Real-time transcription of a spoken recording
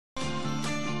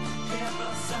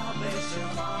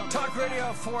Talk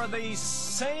radio for the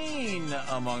sane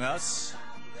among us.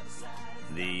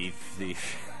 The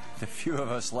few of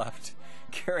us left.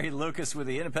 Carrie Lucas with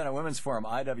the Independent Women's Forum,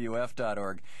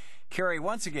 IWF.org. Carrie,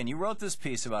 once again, you wrote this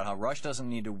piece about how Rush doesn't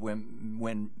need to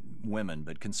win women,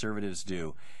 but conservatives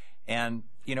do. And,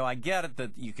 you know, I get it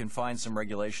that you can find some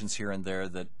regulations here and there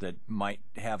that might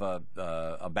have a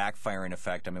backfiring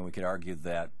effect. I mean, we could argue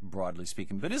that, broadly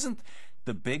speaking. But isn't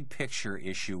the big picture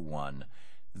issue one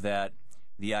that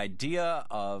the idea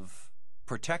of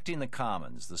protecting the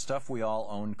commons, the stuff we all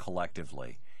own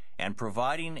collectively, and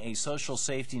providing a social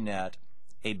safety net,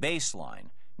 a baseline,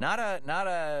 not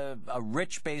a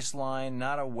rich baseline,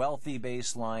 not a wealthy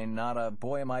baseline, not a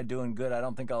boy am I doing good, I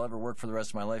don't think I'll ever work for the rest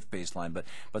of my life baseline,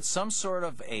 but some sort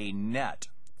of a net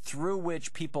through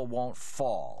which people won't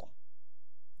fall.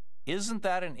 Isn't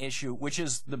that an issue, which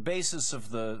is the basis of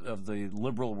the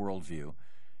liberal worldview,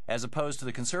 as opposed to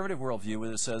the conservative worldview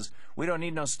where it says we don't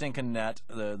need no stinking net,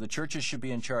 the churches should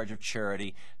be in charge of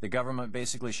charity, the government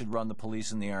basically should run the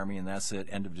police and the army, and that's it,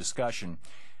 end of discussion.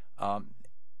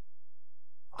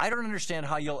 I don't understand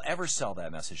how you'll ever sell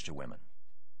that message to women.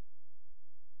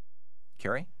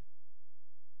 Carrie?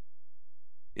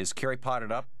 Is Carrie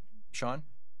potted up, Sean?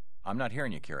 I'm not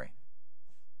hearing you, Carrie.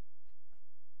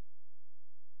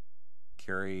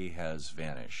 Carrie has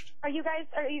vanished. Are you guys?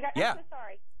 Yeah. I'm so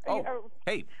sorry.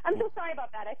 Hey. I'm so sorry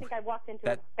about that. I think I walked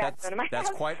into a bathroom in my house.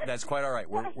 That's quite all right.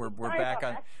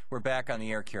 We're back on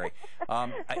the air, Carrie.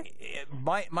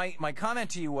 My comment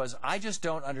to you was I just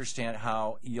don't understand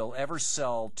how you'll ever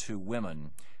sell to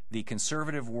women the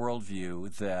conservative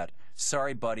worldview that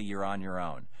sorry, buddy, you're on your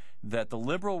own. That the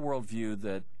liberal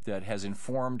worldview that has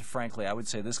informed, frankly, I would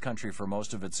say this country for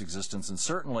most of its existence, and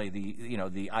certainly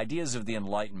the ideas of the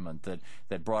Enlightenment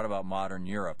that brought about modern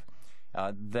Europe,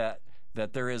 that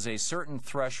there is a certain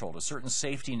threshold, a certain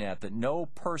safety net that no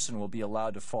person will be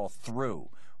allowed to fall through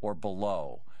or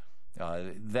below.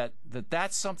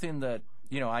 That's something that,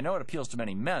 you know, I know it appeals to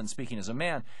many men, speaking as a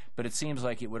man, but it seems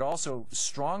like it would also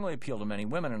strongly appeal to many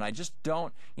women, and I just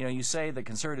don't, you know, you say that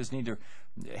conservatives need to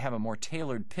have a more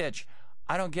tailored pitch.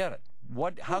 I don't get it.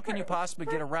 How can you possibly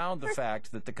get around the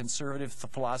fact that the conservative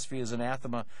philosophy is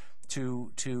anathema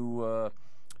to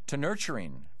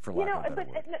nurturing, for lack of a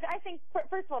better word? I think,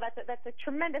 first of all, that's a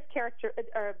tremendous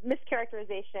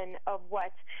mischaracterization of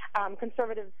what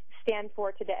conservatives stand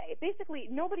for today. Basically,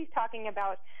 nobody's talking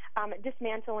about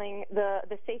dismantling the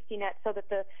safety net so that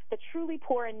the truly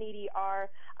poor and needy are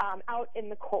out in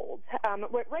the cold.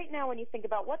 Right now, when you think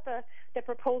about what the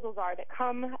proposals are that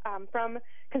come from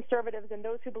conservatives and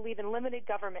those who believe in limited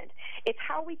government, it's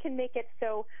how we can make it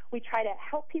so we try to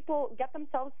help people get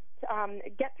themselves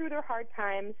get through their hard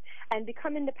times and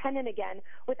become independent again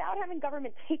without having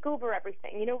government take over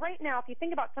everything. You know, right now, if you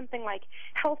think about something like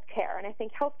health care, and I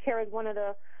think health care is one of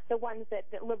the ones that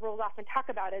liberals often talk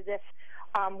about as if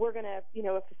we're going to, you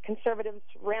know, if conservatives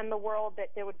ran the world,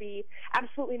 that there would be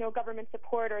absolutely no government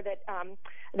support, or that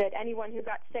anyone who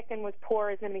got sick and was poor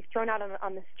is going to be thrown out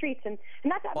on the streets. And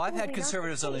that's absolutely Well, I've had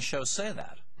conservatives on the show say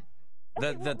that.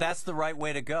 That's the right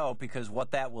way to go, because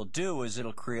what that will do is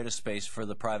it'll create a space for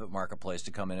the private marketplace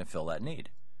to come in and fill that need.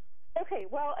 Okay,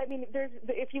 well, I mean,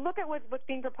 if you look at what's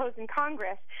being proposed in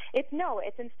Congress, it's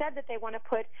instead that they want to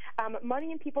put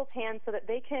money in people's hands so that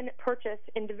they can purchase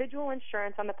individual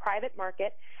insurance on the private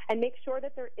market and make sure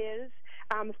that there is,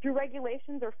 through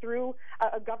regulations or through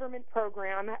a government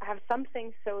program, have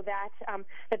something so that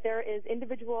that there is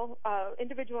individual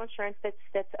insurance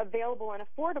that's available and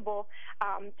affordable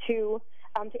to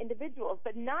individuals,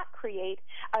 but not create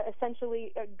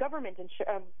essentially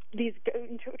these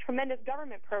tremendous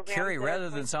government programs. Carrie, rather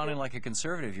than sounding like a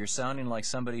conservative, you're sounding like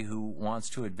somebody who wants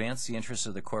to advance the interests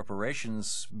of the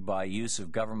corporations by use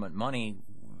of government money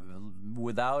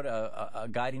without a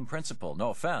guiding principle.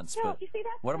 No offense, but you see,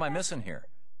 what am I missing here?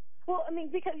 Well, I mean,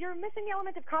 because you're missing the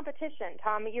element of competition,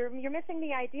 Tom. You're missing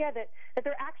the idea that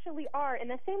there actually are, in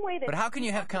the same way that... But how can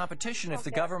you have competition if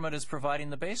the government is providing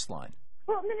the baseline?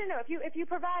 Well, no. If you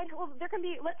provide, well, there can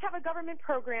be. Let's have a government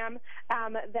program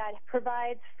that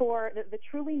provides for the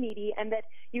truly needy, and that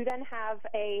you then have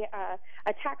a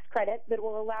tax credit that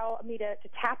will allow me to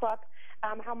tap up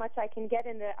how much I can get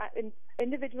in the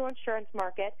individual insurance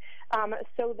market,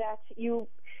 so that you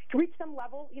reach some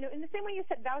level. You know, in the same way you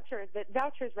said vouchers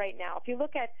right now. If you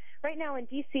look at right now in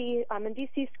DC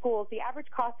schools, the average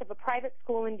cost of a private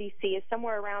school in DC is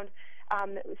somewhere around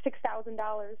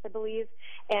 $6,000, I believe,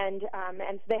 and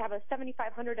so they have a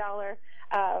 $7,500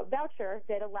 voucher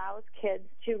that allows kids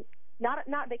to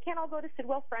They can't all go to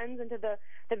Sidwell Friends and to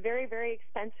the very, very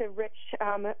expensive, rich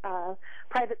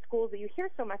private schools that you hear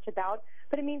so much about,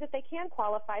 but it means that they can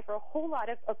qualify for a whole lot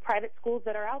of private schools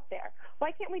that are out there.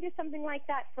 Why can't we do something like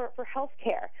that for health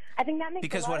care? I think that makes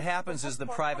Because what happens is the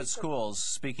private schools,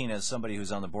 speaking as somebody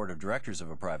who's on the board of directors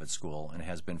of a private school and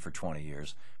has been for 20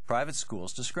 years, private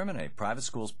schools discriminate. Private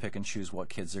schools pick and choose what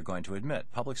kids they're going to admit.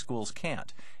 Public schools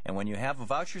can't. And when you have a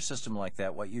voucher system like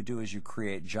that, what you do is you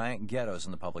create giant ghettos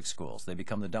in the public schools. They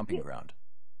become the dumping ground.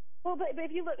 Well, but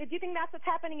if you look, do you think that's what's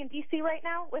happening in D.C. right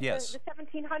now with yes. the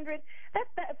 1,700?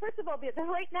 First of all,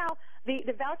 right now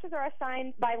the vouchers are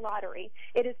assigned by lottery.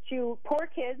 It is to poor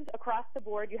kids across the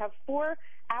board. You have 4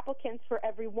 applicants for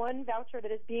every 1 voucher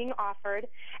that is being offered,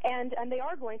 and they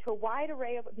are going to a wide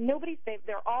array of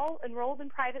they're all enrolled in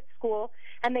private school,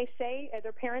 and they say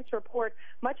their parents report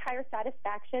much higher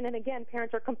satisfaction. And again,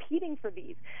 parents are competing for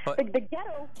these. But the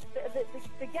ghetto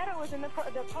is in the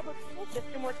public school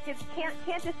system where kids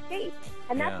can't escape,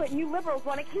 and that's what you liberals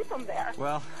want to keep them there.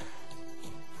 Well,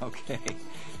 okay.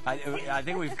 I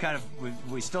think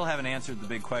we still haven't answered the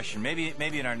big question.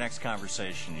 Maybe in our next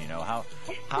conversation,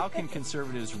 how can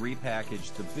conservatives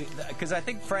repackage because I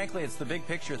think frankly it's the big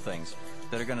picture things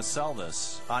that are going to sell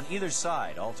this on either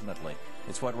side ultimately.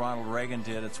 It's what Ronald Reagan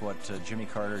did. It's what Jimmy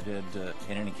Carter did.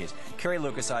 In any case, Kerry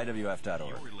Lucas, IWF.org.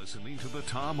 You're listening to the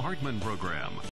Thom Hartmann Program.